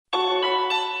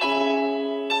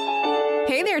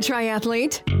Hey there,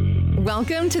 triathlete.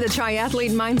 Welcome to the Triathlete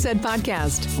Mindset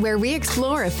Podcast, where we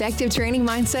explore effective training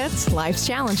mindsets, life's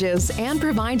challenges, and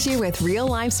provide you with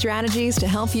real-life strategies to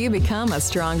help you become a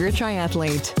stronger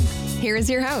triathlete. Here is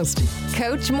your host,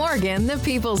 Coach Morgan, the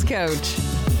People's Coach.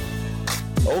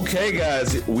 Okay,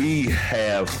 guys, we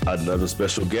have another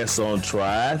special guest on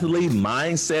Triathlete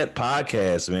Mindset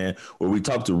Podcast, man, where we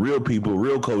talk to real people,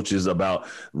 real coaches about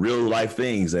real life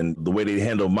things and the way they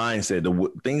handle mindset,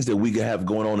 the things that we have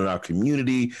going on in our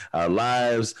community, our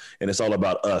lives, and it's all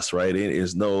about us, right? It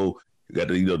is no, you got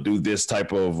to do this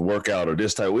type of workout or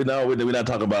this type. We're not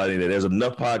talking about any of that. There's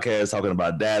enough podcasts talking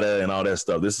about data and all that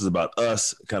stuff. This is about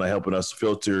us, kind of helping us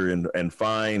filter and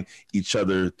find each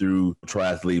other through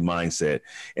triathlete mindset.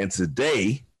 And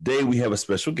today we have a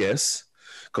special guest.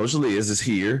 Coach Liz is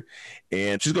here,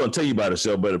 and she's going to tell you about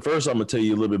herself. But first, I'm going to tell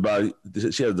you a little bit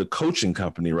about. She has the coaching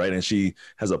company, right? And she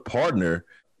has a partner,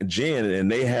 Jen, and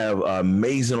they have an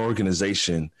amazing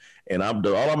organization. And all I'm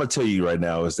going to tell you right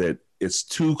now is that it's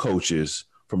two coaches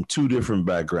from two different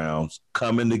backgrounds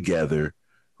coming together,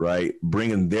 right?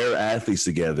 Bringing their athletes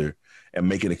together and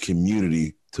making a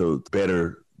community to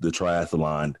better the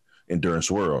triathlon endurance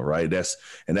world, right? That's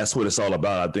what it's all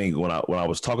about. I think when I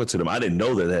was talking to them, I didn't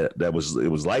know that it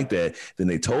was like that. Then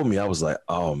they told me, I was like,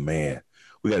 oh man,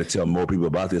 we got to tell more people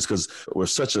about this because we're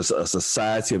such a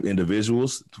society of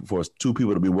individuals. For two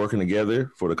people to be working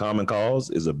together for the common cause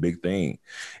is a big thing.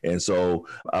 And so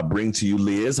I bring to you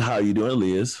Liz. How are you doing,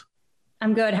 Liz?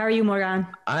 I'm good. How are you, Morgan?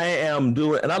 I am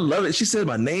doing, and I love it. She said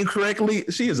my name correctly.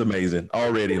 She is amazing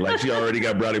already. Like she already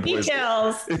got brownie points.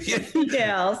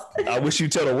 Details. I wish you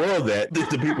tell the world that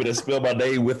the people that spell my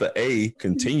name with an A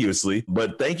continuously.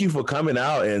 But thank you for coming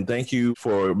out and thank you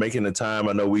for making the time.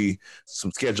 I know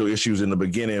some schedule issues in the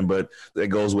beginning, but that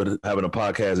goes with having a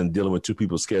podcast and dealing with two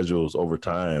people's schedules over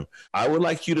time. I would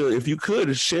like you to, if you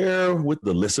could, share with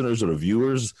the listeners or the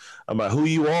viewers about who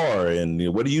you are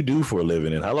and what do you do for a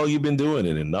living and how long you've been doing it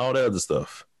and all that other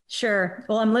stuff. Sure.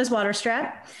 Well, I'm Liz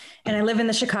Waterstrat and I live in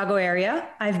the Chicago area.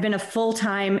 I've been a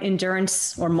full-time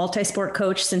endurance or multi-sport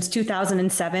coach since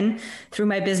 2007 through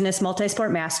my business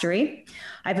Multisport Mastery.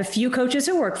 I have a few coaches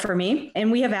who work for me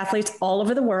and we have athletes all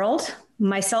over the world.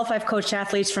 Myself, I've coached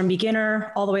athletes from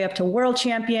beginner all the way up to world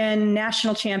champion,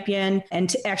 national champion,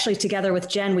 and actually together with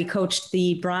Jen, we coached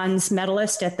the bronze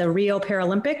medalist at the Rio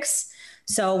Paralympics.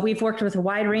 So we've worked with a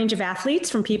wide range of athletes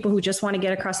from people who just want to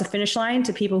get across the finish line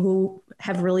to people who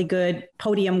have really good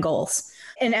podium goals.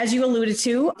 And as you alluded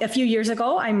to, a few years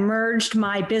ago, I merged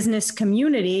my business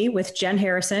community with Jen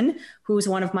Harrison, who's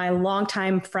one of my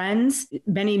longtime friends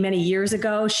many, many years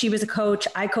ago. She was a coach.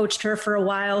 I coached her for a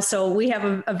while. So we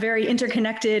have a very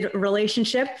interconnected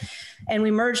relationship. And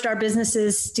we merged our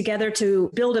businesses together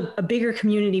to build a bigger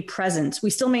community presence.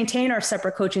 We still maintain our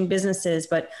separate coaching businesses,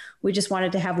 but we just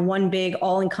wanted to have one big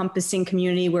all-encompassing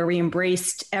community where we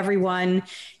embraced everyone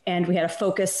and we had a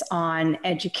focus on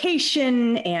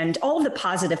education and all of the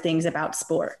positive things about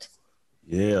sport.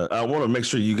 Yeah, I want to make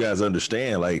sure you guys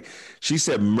understand, like she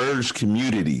said, merge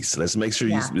communities. Let's make sure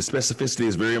the specificity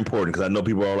is very important because I know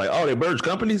people are like, oh, they merged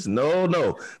companies?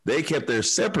 No, they kept their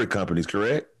separate companies,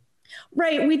 correct?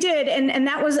 Right, we did. And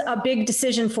that was a big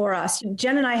decision for us.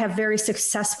 Jen and I have very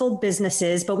successful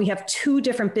businesses, but we have two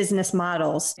different business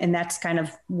models. And that's kind of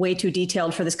way too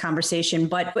detailed for this conversation.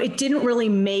 But it didn't really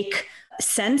make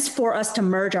sense for us to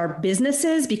merge our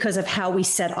businesses because of how we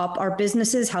set up our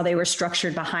businesses, how they were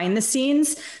structured behind the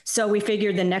scenes. So we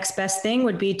figured the next best thing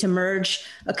would be to merge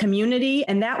a community.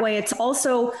 And that way it's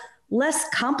also less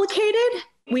complicated.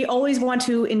 We always want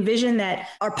to envision that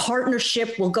our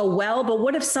partnership will go well, but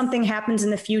what if something happens in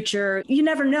the future? You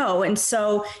never know. And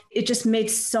so it just made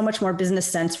so much more business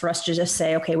sense for us to just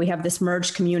say, okay, we have this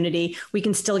merged community. We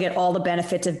can still get all the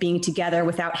benefits of being together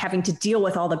without having to deal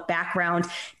with all the background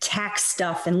tax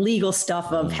stuff and legal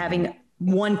stuff of having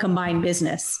one combined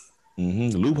business.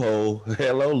 Mm-hmm. Loophole.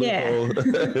 Hello, loophole.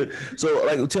 Yeah.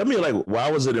 So tell me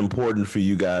why was it important for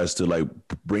you guys to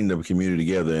bring the community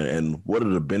together and what are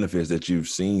the benefits that you've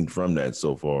seen from that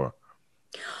so far?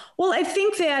 Well, I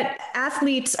think that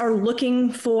athletes are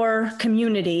looking for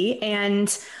community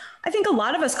and I think a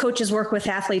lot of us coaches work with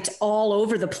athletes all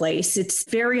over the place. It's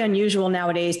very unusual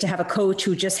nowadays to have a coach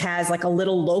who just has a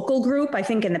little local group. I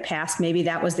think in the past, maybe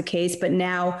that was the case, but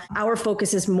now our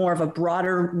focus is more of a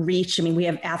broader reach. I mean, we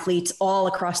have athletes all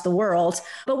across the world,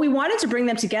 but we wanted to bring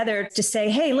them together to say,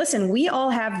 hey, listen, we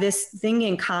all have this thing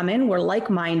in common. We're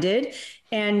like-minded.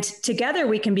 and together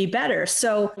we can be better.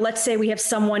 So let's say we have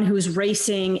someone who's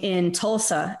racing in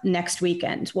Tulsa next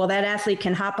weekend. Well, that athlete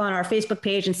can hop on our Facebook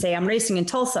page and say, I'm racing in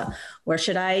Tulsa. Where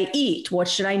should I eat? What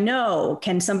should I know?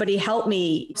 Can somebody help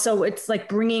me? So it's like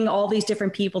bringing all these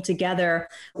different people together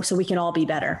so we can all be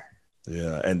better.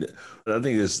 Yeah. And I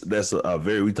think that's a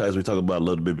very, we talked about a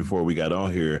little bit before we got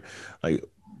on here, like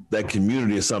that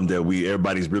community is something that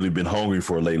everybody's really been hungry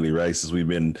for lately, right? Since we've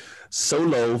been so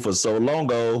low for so long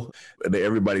ago, that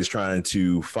everybody's trying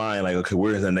to find like, okay,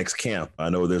 where's the next camp? I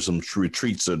know there's some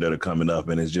retreats that are coming up,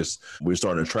 and it's just, we're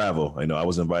starting to travel. I know I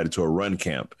was invited to a run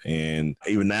camp, and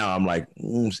even now I'm like,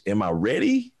 am I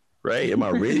ready? Right? Am I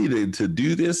ready to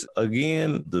do this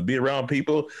again, to be around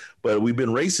people? But we've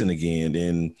been racing again.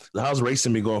 And how's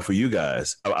racing been going for you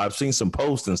guys? I've seen some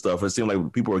posts and stuff. It seems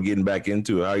like people are getting back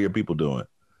into it. How are your people doing?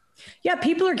 Yeah,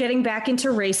 people are getting back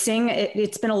into racing.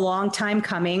 It's been a long time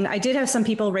coming. I did have some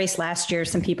people race last year,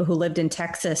 some people who lived in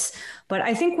Texas, but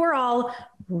I think we're all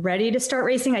ready to start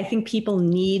racing. I think people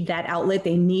need that outlet.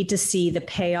 They need to see the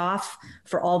payoff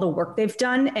for all the work they've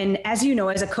done. And as you know,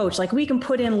 as a coach, like we can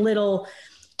put in little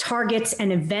targets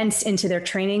and events into their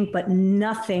training, but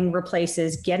nothing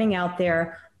replaces getting out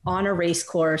there on a race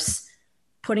course,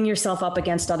 putting yourself up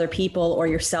against other people or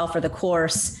yourself or the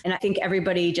course. And I think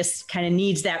everybody just kind of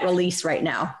needs that release right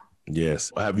now.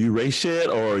 Yes. Have you raced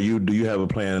yet, or do you have a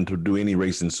plan to do any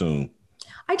racing soon?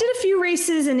 I did a few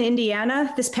races in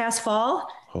Indiana this past fall.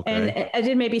 Okay. And I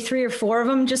did maybe 3 or 4 of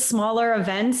them, just smaller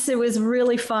events. It was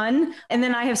really fun. And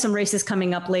then I have some races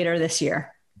coming up later this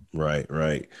year. Right.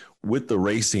 With the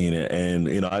racing, and,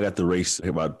 I got the race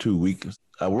about 2 weeks.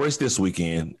 I raced this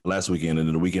weekend, last weekend, and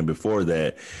then the weekend before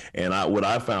that. And what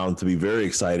I found to be very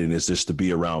exciting is just to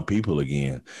be around people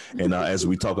again. And as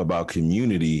we talk about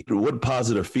community, what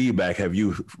positive feedback have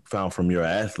you found from your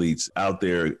athletes out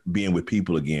there being with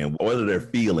people again? What are their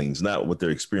feelings, not what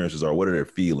their experiences are? What are their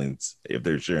feelings if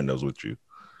they're sharing those with you?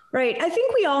 Right. I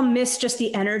think we all miss just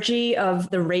the energy of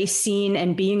the race scene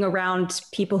and being around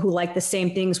people who like the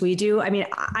same things we do. I mean,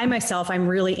 I myself, I'm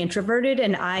really introverted,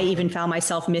 and I even found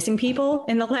myself missing people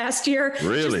in the last year.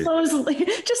 Really?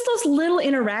 Just those little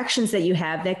interactions that you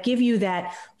have that give you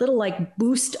that little like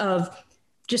boost of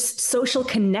just social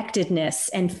connectedness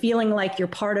and feeling like you're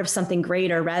part of something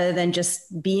greater rather than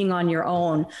just being on your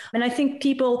own. And I think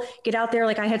people get out there.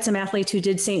 Like I had some athletes who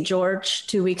did St. George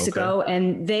 2 weeks ago,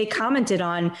 and they commented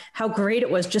on how great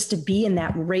it was just to be in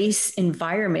that race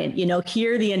environment,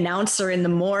 hear the announcer in the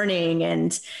morning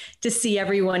and to see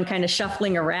everyone kind of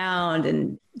shuffling around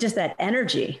and just that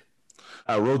energy.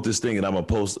 I wrote this thing and I'm going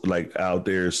to post like out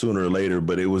there sooner or later,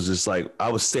 but it was just like, I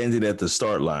was standing at the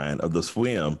start line of the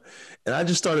swim and I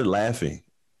just started laughing.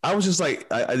 I was just like,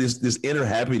 this inner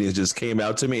happiness just came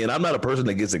out to me. And I'm not a person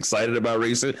that gets excited about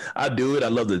racing. I do it. I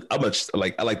love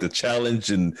I like the challenge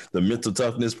and the mental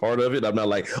toughness part of it. I'm not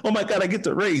like, oh my God, I get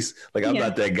to race. Like I'm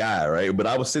not that guy. Right. But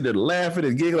I was sitting there laughing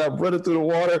and giggling. I'm running through the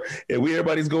water and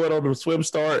everybody's going on the swim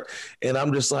start. And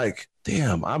I'm just like,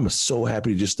 damn, I'm so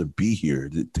happy just to be here,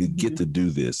 to get to do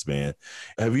this, man.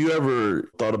 Have you ever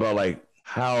thought about like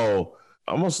how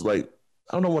almost like,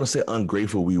 I don't want to say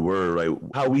ungrateful we were, like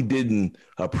how we didn't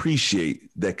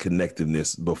appreciate that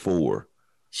connectiveness before?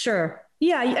 Sure.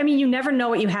 Yeah. I mean, you never know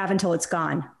what you have until it's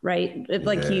gone, right?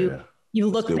 Like you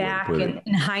look back in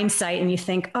hindsight and you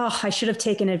think, oh, I should have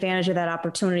taken advantage of that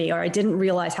opportunity, or I didn't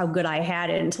realize how good I had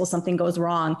it until something goes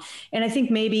wrong. And I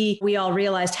think maybe we all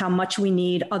realized how much we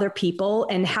need other people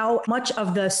and how much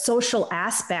of the social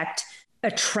aspect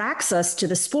attracts us to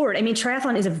the sport. I mean,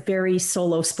 triathlon is a very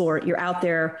solo sport. You're out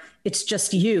there, it's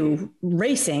just you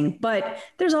racing, but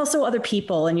there's also other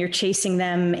people and you're chasing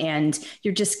them and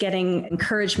you're just getting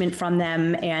encouragement from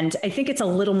them. And I think it's a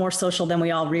little more social than we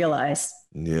all realize.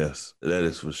 Yes, that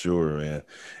is for sure, man.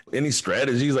 Any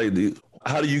strategies? Like,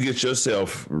 how do you get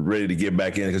yourself ready to get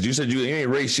back in? Because you said you ain't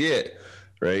raced yet,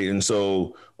 right? And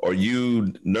so are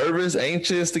you nervous,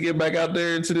 anxious to get back out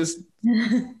there into this?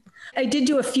 I did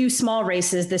do a few small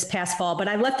races this past fall, but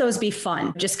I let those be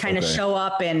fun. Just kind of show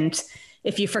up, and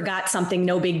if you forgot something,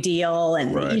 no big deal.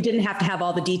 And you didn't have to have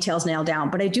all the details nailed down.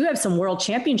 But I do have some world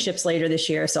championships later this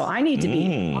year. So I need to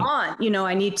be on,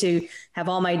 I need to have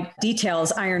all my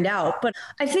details ironed out. But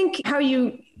I think how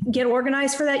you get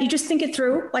organized for that, you just think it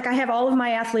through. Like I have all of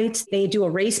my athletes, they do a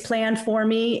race plan for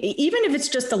me. Even if it's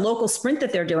just a local sprint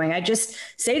that they're doing, I just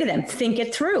say to them, think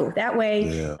it through. That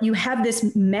way you have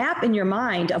this map in your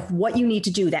mind of what you need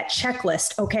to do, that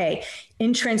checklist. Okay,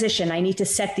 in transition, I need to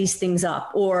set these things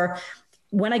up. Or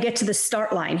when I get to the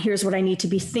start line, here's what I need to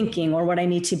be thinking or what I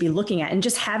need to be looking at, and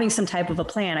just having some type of a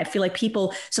plan. I feel like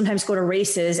people sometimes go to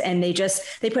races and they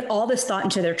put all this thought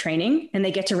into their training, and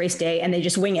they get to race day and they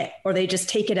just wing it, or they just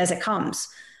take it as it comes.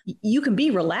 You can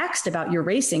be relaxed about your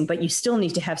racing, but you still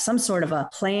need to have some sort of a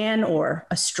plan or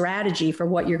a strategy for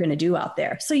what you're going to do out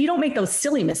there, so you don't make those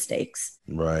silly mistakes.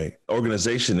 Right.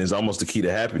 Organization is almost the key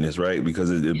to happiness, right? Because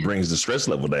it brings the stress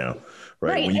level down,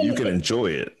 right? When you can enjoy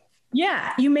it.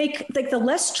 Yeah, you make like the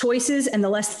less choices and the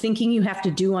less thinking you have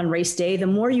to do on race day, the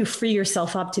more you free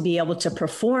yourself up to be able to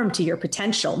perform to your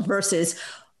potential versus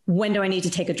when do I need to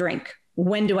take a drink?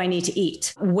 When do I need to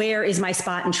eat? Where is my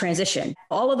spot in transition?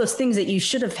 All of those things that you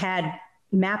should have had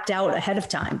mapped out ahead of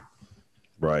time.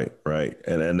 Right.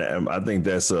 And I think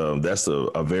that's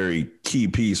a very key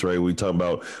piece, right? We talk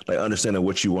about like understanding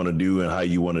what you want to do and how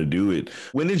you want to do it.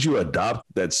 When did you adopt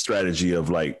that strategy of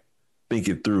like, think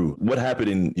it through? What happened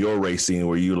in your racing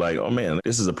where you like, oh man,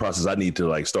 this is a process I need to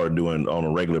like start doing on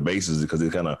a regular basis because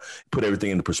it kind of put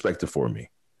everything into perspective for me?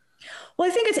 Well,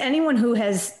 I think it's anyone who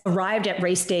has arrived at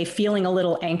race day feeling a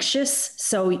little anxious.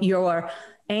 So you're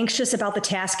anxious about the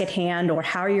task at hand or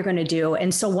how you're going to do.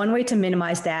 And so one way to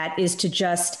minimize that is to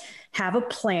just have a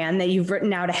plan that you've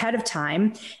written out ahead of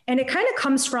time. And it kind of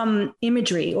comes from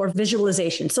imagery or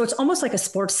visualization. So it's almost like a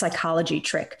sports psychology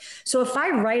trick. So if I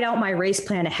write out my race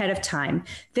plan ahead of time,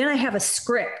 then I have a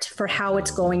script for how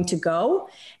it's going to go.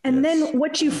 And then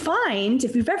what you find,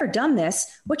 if you've ever done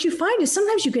this, what you find is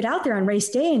sometimes you get out there on race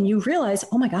day and you realize,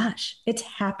 oh my gosh, it's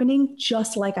happening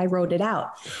just like I wrote it out.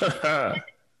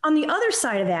 On the other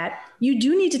side of that, you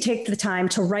do need to take the time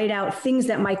to write out things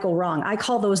that might go wrong. I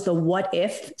call those the what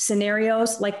if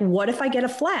scenarios. Like, what if I get a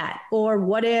flat? Or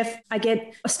what if I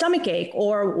get a stomach ache?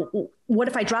 Or what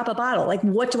if I drop a bottle? Like,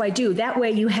 what do I do? That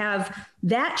way you have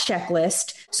that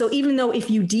checklist. So even though if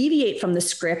you deviate from the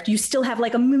script, you still have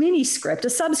like a mini script, a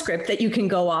subscript that you can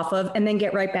go off of and then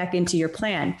get right back into your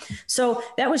plan. So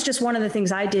that was just one of the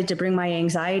things I did to bring my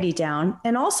anxiety down.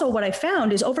 And also what I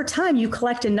found is over time, you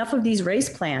collect enough of these race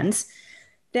plans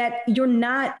that you're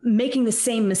not making the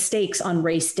same mistakes on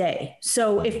race day.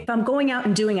 So if I'm going out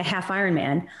and doing a half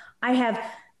Ironman, I have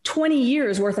 20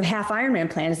 years worth of half Ironman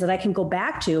plans that I can go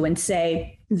back to and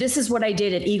say, this is what I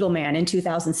did at Eagleman in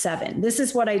 2007. This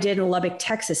is what I did in Lubbock,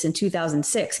 Texas in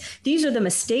 2006. These are the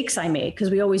mistakes I made,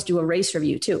 because we always do a race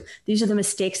review too. These are the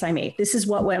mistakes I made. This is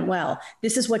what went well.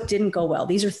 This is what didn't go well.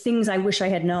 These are things I wish I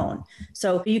had known.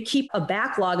 So you keep a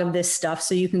backlog of this stuff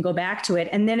so you can go back to it.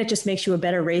 And then it just makes you a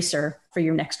better racer for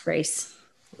your next race.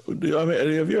 I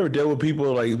mean, have you ever dealt with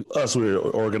people like us? We're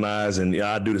organized, and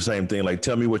I do the same thing. Like,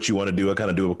 tell me what you want to do. I kind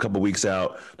of do a couple of weeks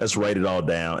out. Let's write it all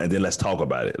down, and then let's talk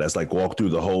about it. Let's like walk through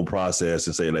the whole process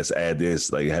and say, let's add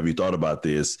this. Like, have you thought about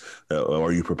this? Or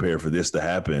are you prepared for this to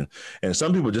happen? And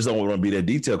some people just don't want to be that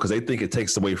detailed because they think it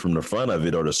takes away from the fun of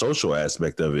it or the social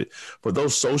aspect of it. For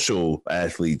those social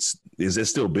athletes, is it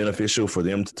still beneficial for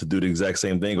them to do the exact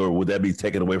same thing, or would that be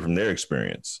taken away from their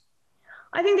experience?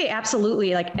 I think they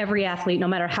absolutely, like every athlete, no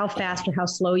matter how fast or how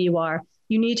slow you are,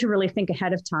 you need to really think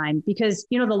ahead of time because,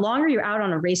 the longer you're out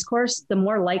on a race course, the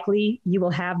more likely you will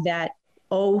have that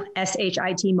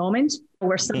OSHIT moment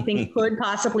where something could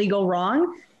possibly go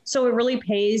wrong. So it really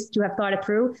pays to have thought it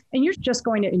through, and you're just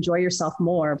going to enjoy yourself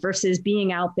more versus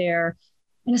being out there.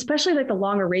 And especially like the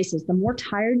longer races, the more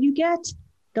tired you get,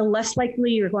 the less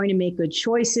likely you're going to make good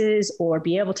choices or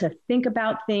be able to think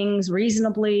about things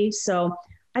reasonably. So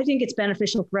I think it's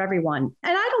beneficial for everyone.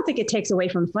 And I don't think it takes away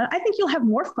from fun. I think you'll have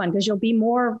more fun because you'll be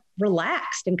more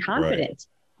relaxed and confident.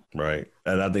 Right.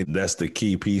 And I think that's the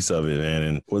key piece of it, man.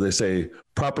 And what they say,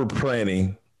 proper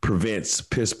planning prevents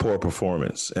piss poor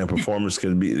performance, and performance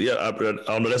can be, I don't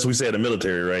know. That's what we say in the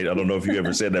military, right? I don't know if you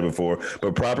ever said that before,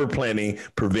 but proper planning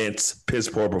prevents piss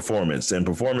poor performance. And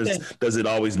performance doesn't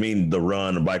always mean the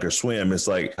run, bike, or swim. It's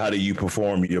like, how do you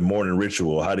perform your morning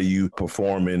ritual? How do you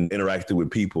perform in interacting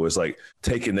with people? It's like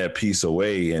taking that piece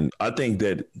away. And I think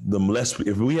that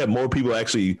if we have more people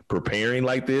actually preparing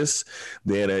like this,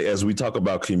 then as we talk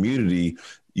about community,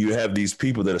 you have these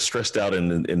people that are stressed out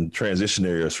in transition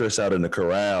area, stressed out in the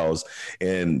corrals.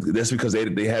 And that's because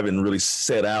they haven't really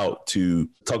set out to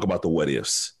talk about the what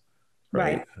ifs.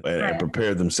 Right. And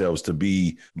prepare themselves to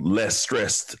be less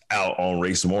stressed out on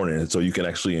race morning. And so you can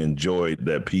actually enjoy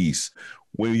that piece.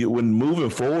 When moving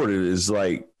forward, it is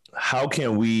like, how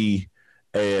can we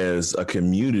as a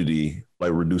community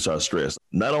like reduce our stress?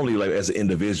 Not only like as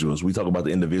individuals, we talk about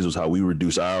the individuals, how we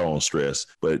reduce our own stress,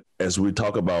 but as we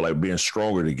talk about like being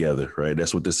stronger together, right?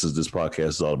 That's what this podcast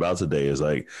is all about today, is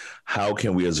like, how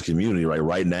can we as a community, like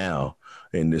right now,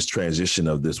 in this transition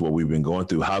of this, what we've been going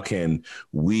through, how can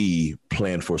we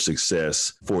plan for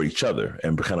success for each other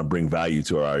and kind of bring value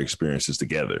to our experiences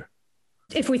together?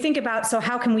 If we think about, so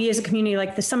how can we as a community,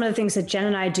 like some of the things that Jen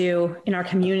and I do in our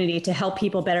community to help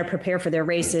people better prepare for their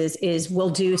races is we'll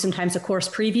do sometimes a course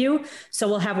preview. So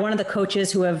we'll have one of the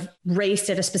coaches who have raced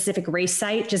at a specific race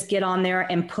site, just get on there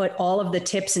and put all of the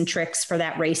tips and tricks for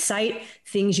that race site,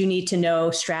 things you need to know,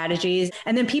 strategies.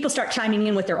 And then people start chiming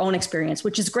in with their own experience,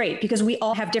 which is great because we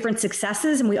all have different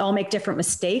successes and we all make different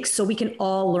mistakes. So we can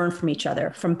all learn from each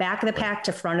other, from back of the pack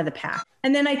to front of the pack.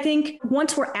 And then I think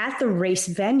once we're at the race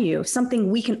venue,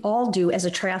 something we can all do as a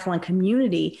triathlon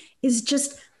community is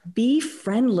just be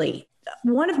friendly.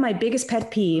 One of my biggest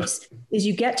pet peeves is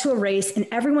you get to a race and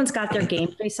everyone's got their game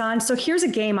face on. So here's a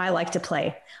game I like to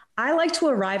play. I like to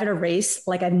arrive at a race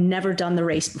like I've never done the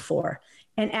race before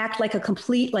and act like a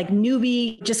complete like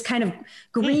newbie, just kind of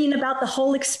green about the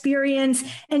whole experience.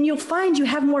 And you'll find you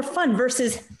have more fun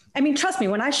versus, I mean, trust me,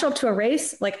 when I show up to a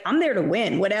race, like I'm there to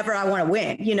win whatever I want to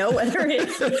win, you know, whether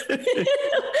it's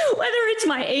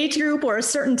my age group or a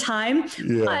certain time,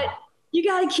 but you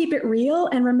got to keep it real.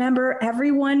 And remember,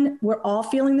 everyone, we're all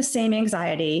feeling the same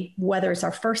anxiety, whether it's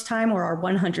our first time or our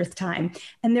 100th time.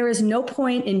 And there is no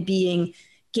point in being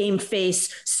game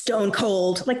face, stone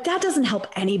cold. Like that doesn't help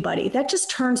anybody. That just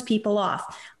turns people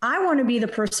off. I want to be the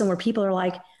person where people are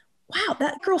like, wow,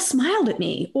 that girl smiled at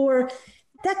me, or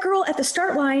that girl at the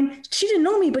start line, she didn't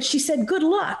know me, but she said, good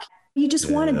luck. You just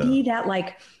want to be that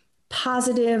like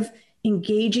positive,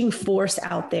 engaging force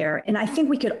out there. And I think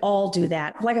we could all do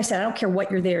that. Like I said, I don't care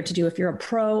what you're there to do. If you're a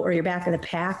pro or you're back of the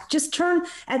pack, just turn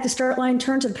at the start line,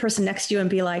 turn to the person next to you and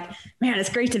be like, man, it's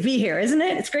great to be here, isn't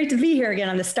it? It's great to be here again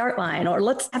on the start line, or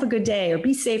let's have a good day, or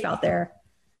be safe out there.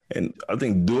 And I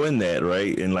think doing that,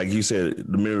 right? And like you said,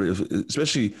 the mirror,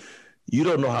 especially, you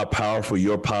don't know how powerful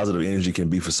your positive energy can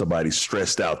be for somebody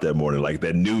stressed out that morning, like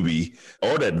that newbie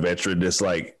or that veteran that's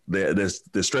like,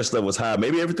 the stress level is high.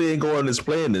 Maybe everything ain't going as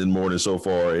planned in the morning so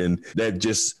far. And that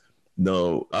just,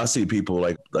 no, I see people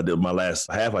like I did my last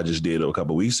half I just did a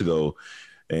couple of weeks ago,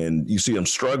 and you see them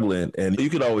struggling. And you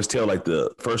can always tell like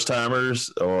the first timers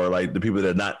or like the people that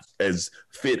are not as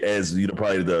fit as, you know,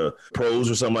 probably the pros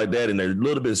or something like that. And they're a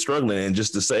little bit struggling. And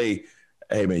just to say,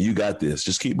 hey, man, you got this.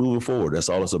 Just keep moving forward. That's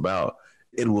all it's about.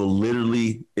 It will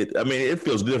literally, it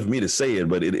feels good for me to say it,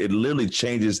 but it literally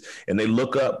changes. And they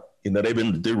look up, you know,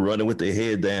 they're running with their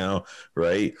head down,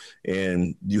 right?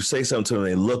 And you say something to them,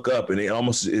 they look up and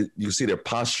you see their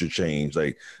posture change.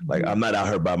 Like I'm not out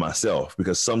here by myself,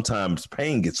 because sometimes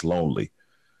pain gets lonely.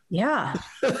 Yeah.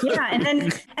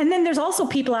 Yeah. And then there's also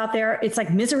people out there. It's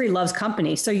like misery loves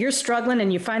company. So you're struggling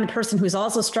and you find the person who's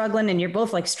also struggling and you're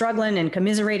both like struggling and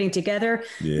commiserating together.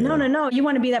 Yeah. No. You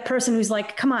want to be that person who's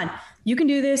like, come on, you can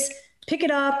do this. Pick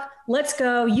it up. Let's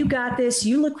go. You got this.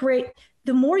 You look great.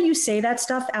 The more you say that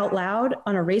stuff out loud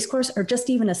on a race course or just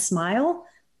even a smile,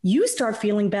 you start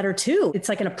feeling better too. It's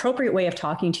like an appropriate way of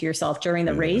talking to yourself during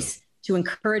the race to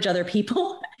encourage other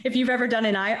people. If you've ever done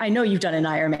I know you've done an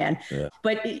Ironman,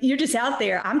 but you're just out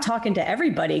there. I'm talking to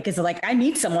everybody because like, I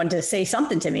need someone to say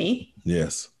something to me.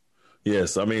 Yes.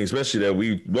 I mean, especially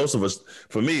that most of us,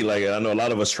 for me, like I know a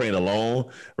lot of us train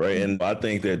alone, right? And I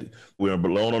think that we're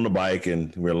alone on the bike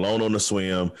and we're alone on the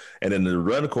swim. And then the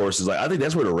run course is like, I think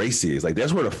that's where the race is. Like,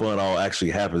 that's where the fun all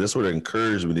actually happens. That's where the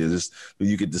encouragement is. It's,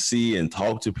 you get to see and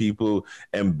talk to people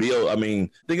and build. I mean,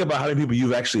 think about how many people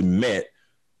you've actually met.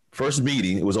 First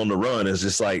meeting, it was on the run. It's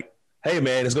just like, hey,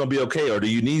 man, it's going to be okay. Or do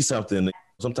you need something?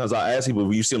 Sometimes I ask people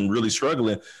when you see them really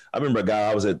struggling. I remember a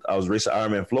guy I was racing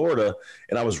Ironman Florida,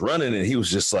 and I was running, and he was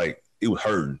just like, it was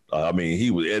hurting.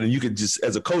 And you could just,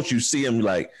 as a coach, you see him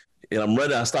like, and I'm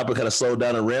running, I stopped and kind of slowed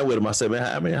down and ran with him. I said,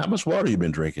 man, how much water you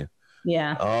been drinking?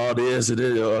 Yeah. Oh, this.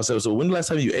 I said, so when the last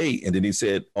time you ate? And then he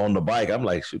said, on the bike. I'm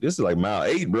like, shoot, this is like mile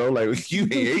 8, bro. Like, you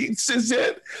ain't ate since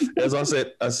yet? As I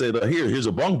said, here's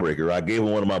a bunk breaker. I gave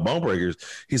him one of my bunk breakers.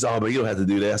 He said, oh, but you don't have to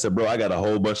do that. I said, bro, I got a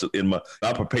whole bunch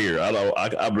I prepare.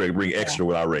 I bring extra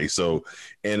when I race. So,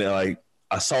 and like,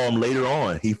 I saw him later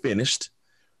on. He finished,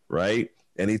 right?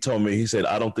 And he told me, he said,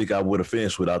 I don't think I would have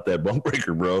finished without that bunk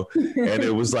breaker, bro. And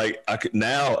it was like,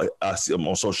 now I see him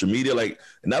on social media, like,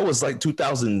 and that was like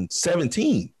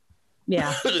 2017.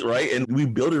 Yeah. Right. And we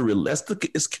built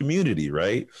it's community,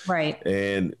 right? Right.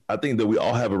 And I think that we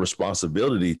all have a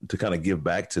responsibility to kind of give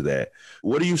back to that.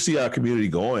 Where do you see our community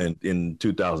going in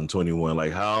 2021?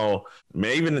 Like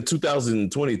even in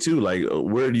 2022, like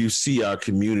where do you see our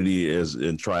community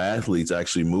in triathletes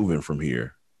actually moving from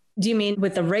here? Do you mean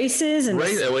with the races and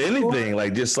anything?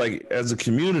 Like just like as a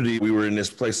community, we were in this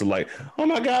place of like, oh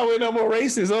my God, we're no more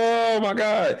races. Oh my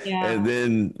God. Yeah. And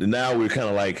then now we're kind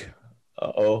of like,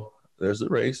 uh-oh. there's a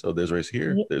race. Oh, there's a race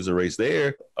here. There's a race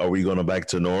there. Are we going back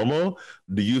to normal?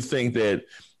 Do you think that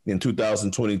in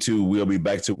 2022 we'll be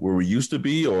back to where we used to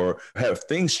be, or have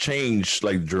things changed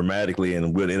like dramatically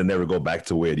and it'll never go back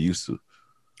to where it used to?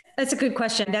 That's a good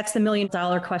question. That's the $1 million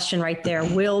question right there.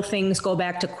 Will things go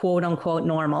back to quote unquote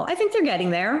normal? I think they're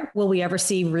getting there. Will we ever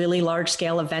see really large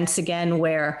scale events again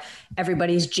where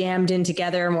everybody's jammed in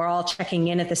together and we're all checking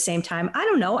in at the same time? I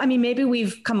don't know. I mean, maybe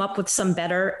we've come up with some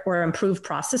better or improved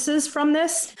processes from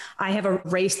this. I have a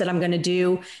race that I'm going to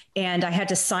do, and I had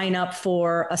to sign up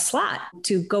for a slot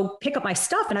to go pick up my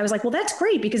stuff. And I was like, well, that's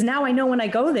great, because now I know when I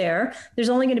go there, there's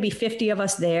only going to be 50 of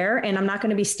us there, and I'm not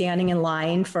going to be standing in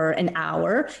line for an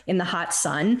hour in the hot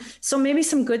sun. So maybe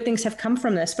some good things have come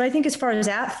from this. But I think as far as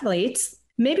athletes,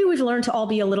 maybe we've learned to all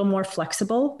be a little more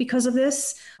flexible because of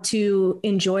this, to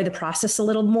enjoy the process a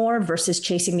little more versus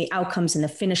chasing the outcomes and the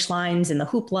finish lines and the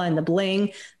hoopla and the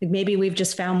bling. Like maybe we've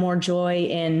just found more joy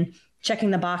in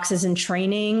checking the boxes and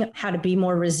training, how to be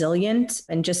more resilient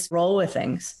and just roll with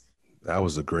things. That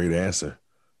was a great answer.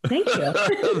 Thank you.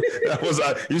 That was,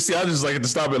 you see, I just like to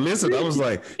stop and listen. I was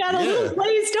like, got a little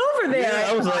glazed over there. Yeah,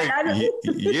 I was like,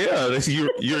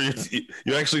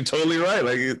 you're actually totally right.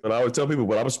 Like, but I would tell people,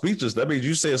 but I'm speechless. That means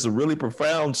you say some really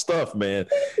profound stuff, man.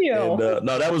 Thank you. And,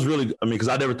 no, that was really, I mean, because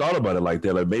I never thought about it like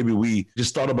that. Like maybe we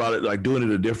just thought about it like doing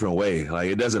it a different way. Like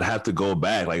it doesn't have to go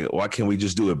back. Like why can't we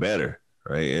just do it better?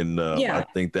 Right. And I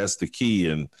think that's the key,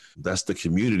 and that's the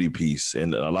community piece.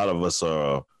 And a lot of us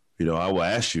are, I will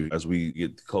ask you as we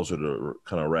get closer to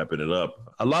kind of wrapping it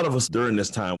up. A lot of us during this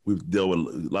time, we've dealt with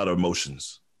a lot of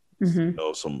emotions.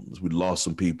 Mm-hmm. We lost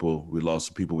some people. We lost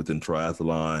some people within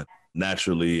triathlon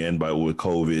naturally, and with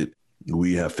COVID,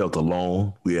 we have felt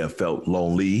alone. We have felt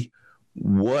lonely.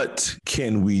 What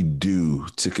can we do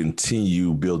to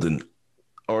continue building,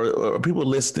 or people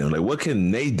listening? Like, what can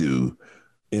they do,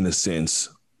 in a sense,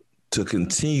 to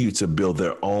continue to build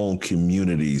their own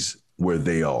communities where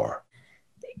they are?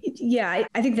 Yeah,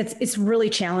 I think it's really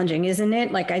challenging, isn't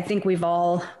it? Like, I think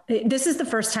this is the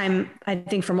first time, I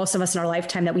think for most of us in our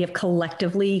lifetime, that we have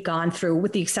collectively gone through,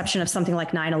 with the exception of something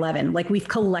like 9/11, like we've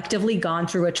collectively gone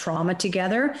through a trauma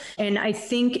together. And I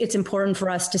think it's important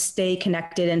for us to stay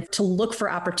connected and to look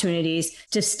for opportunities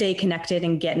to stay connected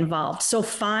and get involved. So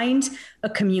find a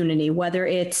community, whether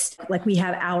it's like we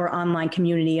have our online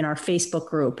community in our Facebook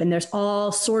group, and there's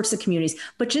all sorts of communities,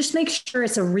 but just make sure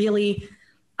it's a really,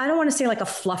 I don't want to say like a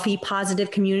fluffy, positive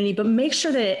community, but make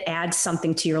sure that it adds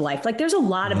something to your life. Like there's a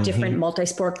lot of different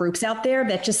multi-sport groups out there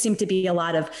that just seem to be a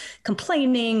lot of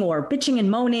complaining or bitching and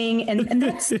moaning. And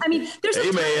that's, I mean, there's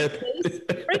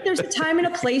there's a time and a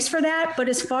place for that. But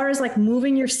as far as like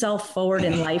moving yourself forward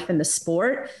in life and the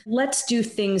sport, let's do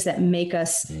things that make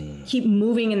us keep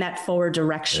moving in that forward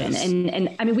direction. Yes.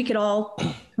 And I mean, we could all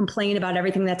complain about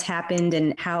everything that's happened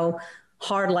and how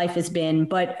hard life has been,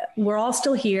 but we're all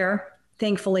still here,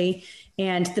 thankfully,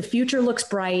 and the future looks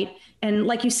bright. And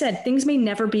like you said, things may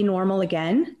never be normal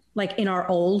again, like in our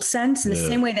old sense, in the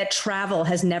same way that travel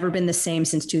has never been the same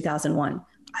since 2001.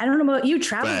 I don't know about you,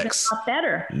 travel has been a lot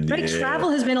better, right? Yeah.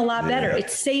 Travel has been a lot better.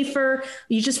 It's safer.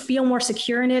 You just feel more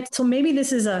secure in it. So maybe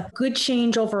this is a good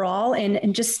change overall,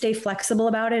 and just stay flexible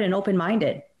about it and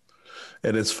open-minded.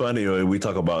 And it's funny, we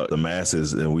talk about the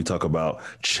masses and we talk about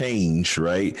change,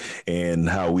 right? And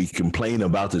how we complain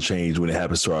about the change when it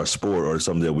happens to our sport or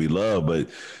something that we love. But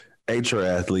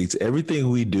triathletes,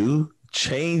 everything we do,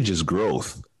 change is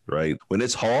growth, right? When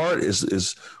it's hard,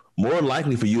 it's more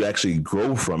likely for you to actually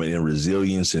grow from it in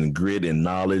resilience and grit and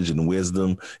knowledge and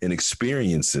wisdom and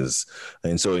experiences.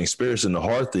 And so experiencing the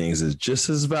hard things is just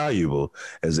as valuable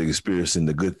as experiencing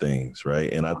the good things,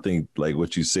 right? And I think like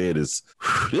what you said is,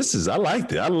 I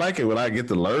liked it. I like it when I get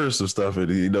to learn some stuff.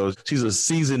 And, she's a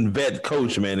seasoned vet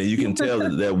coach, man, and you can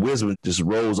tell that wisdom just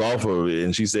rolls off of it.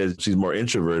 And she said she's more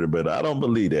introverted, but I don't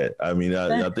believe that. I mean,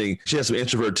 I think she has some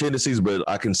introvert tendencies, but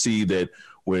I can see that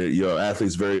where your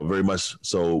athletes very, very much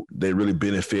so, they really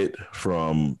benefit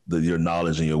from your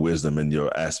knowledge and your wisdom and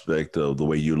your aspect of the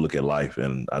way you look at life.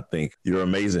 And I think you're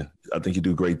amazing. I think you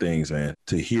do great things, man.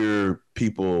 To hear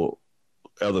people,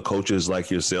 other coaches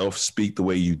like yourself, speak the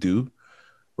way you do,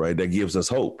 right? That gives us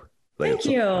hope. Thank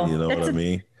you. You know what I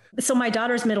mean? So my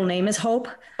daughter's middle name is Hope.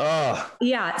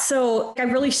 Yeah. So I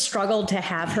really struggled to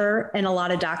have her. And a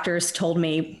lot of doctors told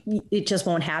me it just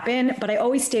won't happen, but I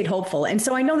always stayed hopeful. And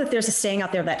so I know that there's a saying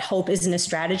out there that hope isn't a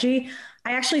strategy.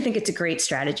 I actually think it's a great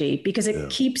strategy because it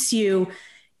keeps you,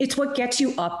 it's what gets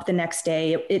you up the next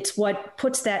day. It's what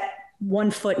puts that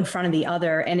one foot in front of the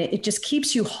other. And it just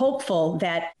keeps you hopeful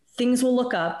that things will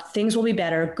look up, things will be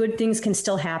better, good things can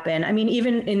still happen. I mean,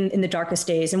 even in the darkest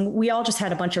days, and we all just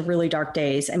had a bunch of really dark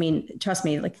days. I mean, trust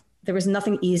me, like There was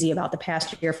nothing easy about the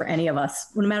past year for any of us,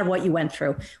 no matter what you went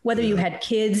through, whether you had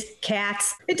kids,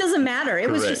 cats, it doesn't matter. It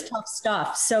was just tough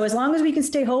stuff. So as long as we can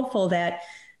stay hopeful that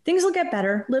things will get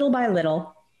better little by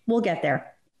little, we'll get there.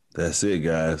 That's it,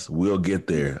 guys. We'll get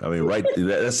there. I mean, right.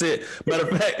 That's it. Matter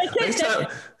of fact,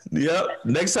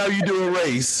 next time you do a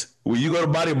race, when you go to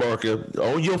body marker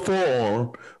on your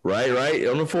forearm, right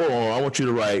on the forearm, I want you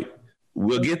to write,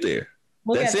 we'll get there.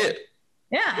 That's it.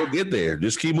 Yeah. We'll get there.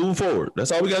 Just keep moving forward.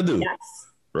 That's all we got to do. Yes.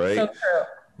 Right. So true.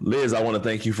 Liz, I want to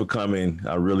thank you for coming.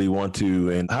 I really want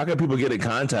to. And how can people get in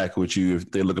contact with you if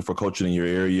they're looking for coaching in your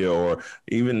area, or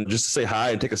even just to say hi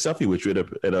and take a selfie with you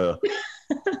at a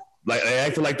like they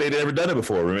acted like they'd never done it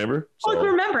before, remember? So. Well,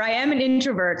 remember, I am an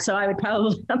introvert, so I'll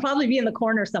probably be in the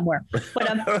corner somewhere.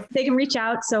 But they can reach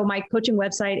out. So my coaching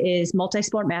website is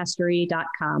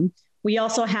multisportmastery.com. We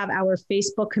also have our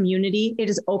Facebook community. It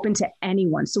is open to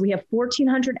anyone. So we have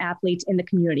 1,400 athletes in the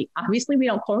community. Obviously, we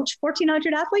don't coach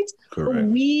 1,400 athletes, Correct. But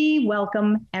we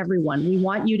welcome everyone. We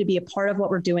want you to be a part of what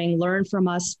we're doing, learn from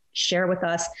us, share with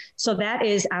us. So that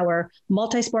is our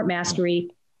Multisport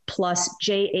Mastery plus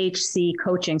JHC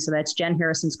coaching. So that's Jen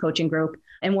Harrison's coaching group.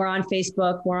 And we're on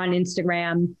Facebook, we're on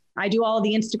Instagram. I do all of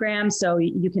the Instagram, so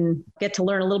you can get to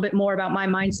learn a little bit more about my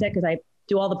mindset because I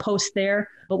do all the posts there,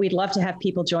 but we'd love to have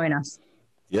people join us.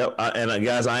 Yep. And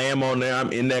guys, I am on there.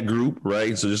 I'm in that group,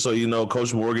 right? So just so you know,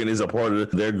 Coach Morgan is a part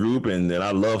of their group. And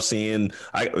I love seeing,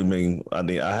 I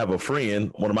have a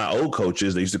friend, one of my old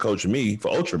coaches that used to coach me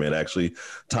for Ultraman, actually,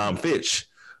 Tom Fitch.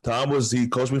 He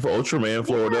coached me for Ultraman,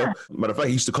 Florida. Yeah. Matter of fact,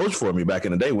 he used to coach for me back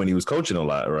in the day when he was coaching a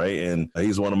lot, right? And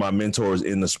he's one of my mentors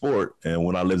in the sport. And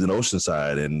when I lived in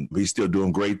Oceanside, and he's still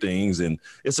doing great things. And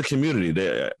it's a community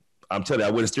there. I'm telling you,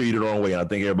 I wouldn't steer you the wrong way. And I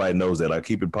think everybody knows that. I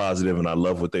keep it positive, and I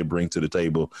love what they bring to the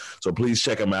table. So please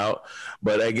check them out.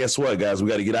 But hey, guess what, guys? We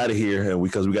got to get out of here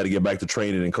because we got to get back to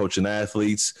training and coaching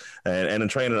athletes and in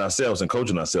training ourselves and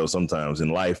coaching ourselves sometimes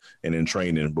in life and in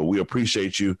training. But we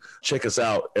appreciate you. Check us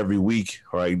out every week.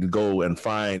 All right, go and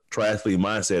find Triathlete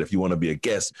Mindset. If you want to be a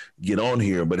guest, get on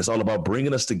here. But it's all about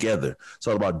bringing us together. It's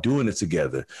all about doing it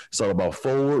together. It's all about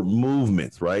forward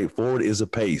movement, right? Forward is a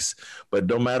pace. But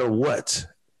no matter what,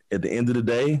 at the end of the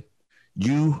day,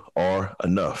 you are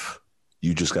enough.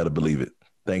 You just got to believe it.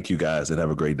 Thank you, guys, and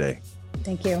have a great day.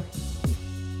 Thank you.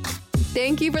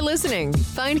 Thank you for listening.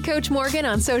 Find Coach Morgan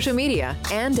on social media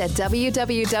and at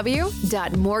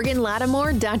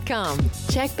www.morganlattimore.com.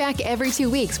 Check back every 2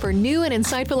 weeks for new and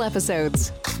insightful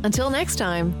episodes. Until next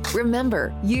time,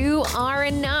 remember, you are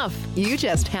enough. You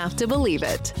just have to believe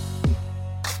it.